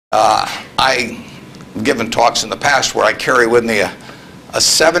I've given talks in the past where I carry with me a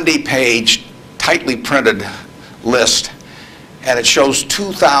 70-page, tightly printed list, and it shows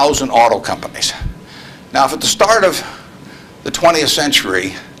 2,000 auto companies. Now, if at the start of the 20th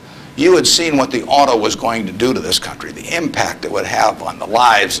century, you had seen what the auto was going to do to this country, the impact it would have on the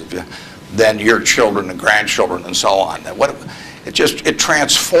lives of then your children and grandchildren and so on. It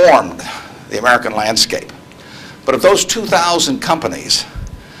transformed the American landscape. But of those 2,000 companies,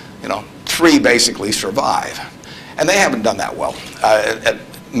 3 basically survive. And they haven't done that well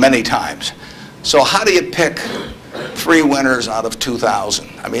many times. So how do you pick 3 winners out of 2,000?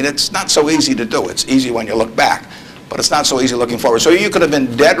 I mean, it's not so easy to do. It's easy when you look back, but it's not so easy looking forward. So you could have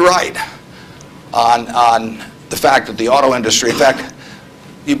been dead right on the fact that the auto industry, in fact,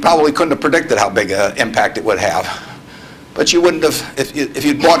 you probably couldn't have predicted how big an impact it would have. But you wouldn't have, if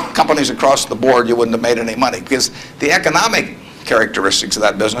you'd bought companies across the board, you wouldn't have made any money, because the economic characteristics of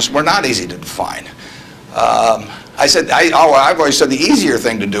that business were not easy to define. I've always said the easier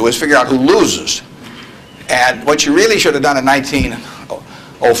thing to do is figure out who loses. And what you really should have done in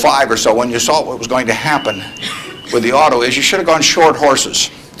 1905 or so, when you saw what was going to happen with the auto, is you should have gone short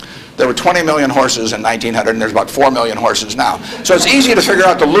horses. There were 20 million horses in 1900, and there's about 4 million horses now. So it's easy to figure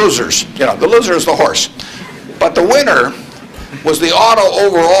out the losers. The loser is the horse. But the winner was the auto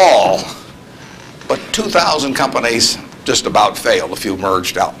overall. But 2,000 companies just about failed. A few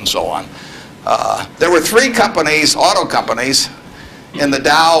merged out and so on. There were 3 companies, auto companies, in the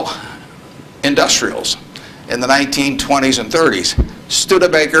Dow Industrials in the 1920s and 30s.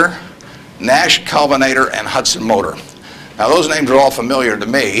 Studebaker, Nash Kelvinator, and Hudson Motor. Now those names are all familiar to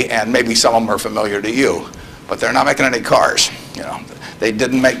me, and maybe some of them are familiar to you, but they're not making any cars. They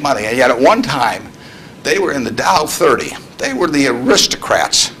didn't make money, and yet at one time they were in the Dow 30. They were the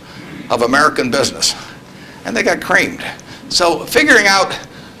aristocrats of American business, and they got creamed. So figuring out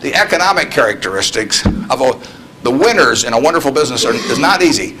the economic characteristics of the winners in a wonderful business is not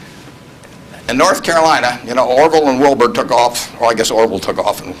easy. In North Carolina, Orville and Wilbur took off, or I guess Orville took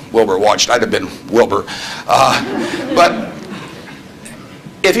off and Wilbur watched. I'd have been Wilbur. But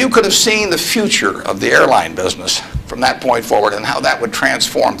if you could have seen the future of the airline business from that point forward and how that would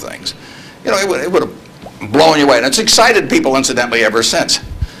transform things, it would have blown you away. And it's excited people, incidentally, ever since.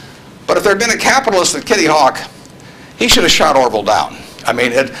 But if there had been a capitalist at Kitty Hawk, he should have shot Orville down. I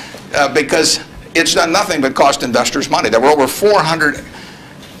mean, because it's done nothing but cost investors money. There were over 400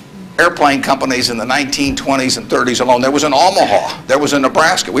 airplane companies in the 1920s and 30s alone. There was in Omaha. There was in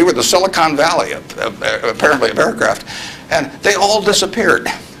Nebraska. We were the Silicon Valley, apparently, of aircraft. And they all disappeared.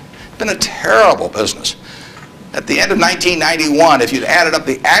 It's been a terrible business. At the end of 1991, if you'd added up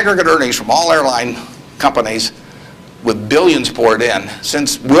the aggregate earnings from all airline companies with billions poured in,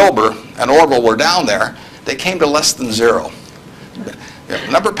 since Wilbur and Orville were down there, they came to less than 0. The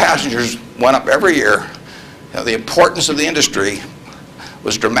number of passengers went up every year. The importance of the industry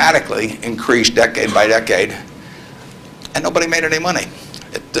was dramatically increased decade by decade, and nobody made any money.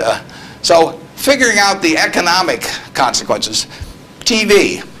 So figuring out the economic consequences.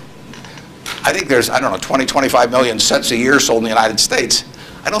 TV. I think there's, 20, 25 million sets a year sold in the United States.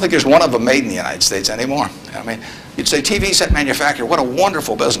 I don't think there's one of them made in the United States anymore. I mean, you'd say TV set manufacturer, what a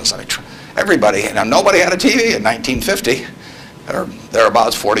wonderful business. I mean, everybody, nobody had a TV in 1950, or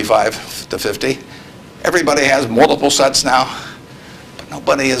thereabouts, 45 to 50. Everybody has multiple sets now.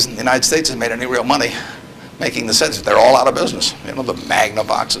 Nobody in the United States has made any real money making the sets. They're all out of business. The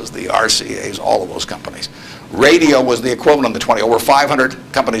Magnavoxes, the RCAs, all of those companies. Radio was the equivalent of the 20. Over 500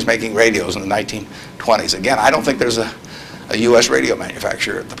 companies making radios in the 1920s. Again, I don't think there's a U.S. radio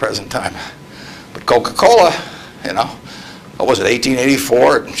manufacturer at the present time. But Coca-Cola, what was it,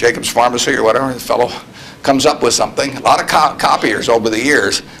 1884 at Jacobs Pharmacy or whatever, the fellow comes up with something. A lot of copiers over the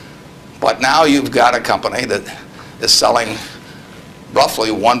years. But now you've got a company that is selling roughly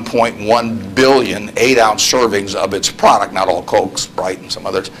 1.1 billion 8-ounce servings of its product, not all Coke, Sprite, and some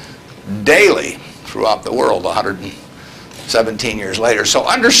others, daily throughout the world 117 years later. So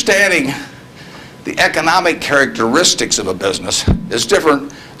understanding the economic characteristics of a business is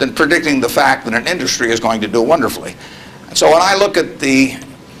different than predicting the fact that an industry is going to do wonderfully. And so when I look at the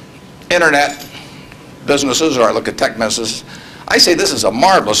internet businesses, or I look at tech businesses, I say this is a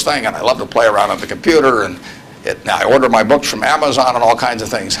marvelous thing, and I love to play around on the computer, and I order my books from Amazon and all kinds of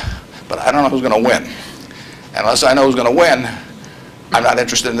things, but I don't know who's going to win. And unless I know who's going to win, I'm not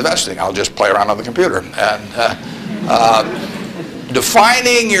interested in investing. I'll just play around on the computer. And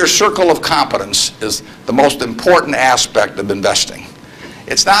defining your circle of competence is the most important aspect of investing.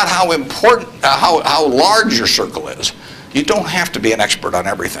 It's not how important, how large your circle is. You don't have to be an expert on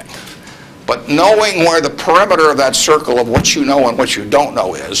everything. But knowing where the perimeter of that circle of what you know and what you don't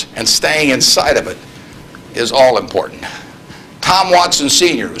know is, and staying inside of it, is all important. Tom Watson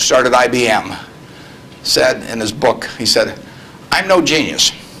Sr., who started IBM, said in his book, he said, "I'm no genius,"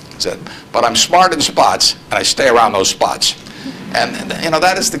 he said, "but I'm smart in spots, and I stay around those spots." And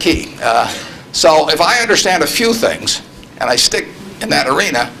that is the key. So if I understand a few things, and I stick in that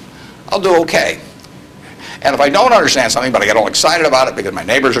arena, I'll do okay. And if I don't understand something, but I get all excited about it because my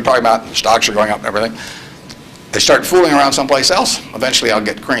neighbors are talking about it, and the stocks are going up and everything, I start fooling around someplace else, eventually I'll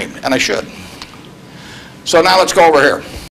get creamed, and I should. So now let's go over here.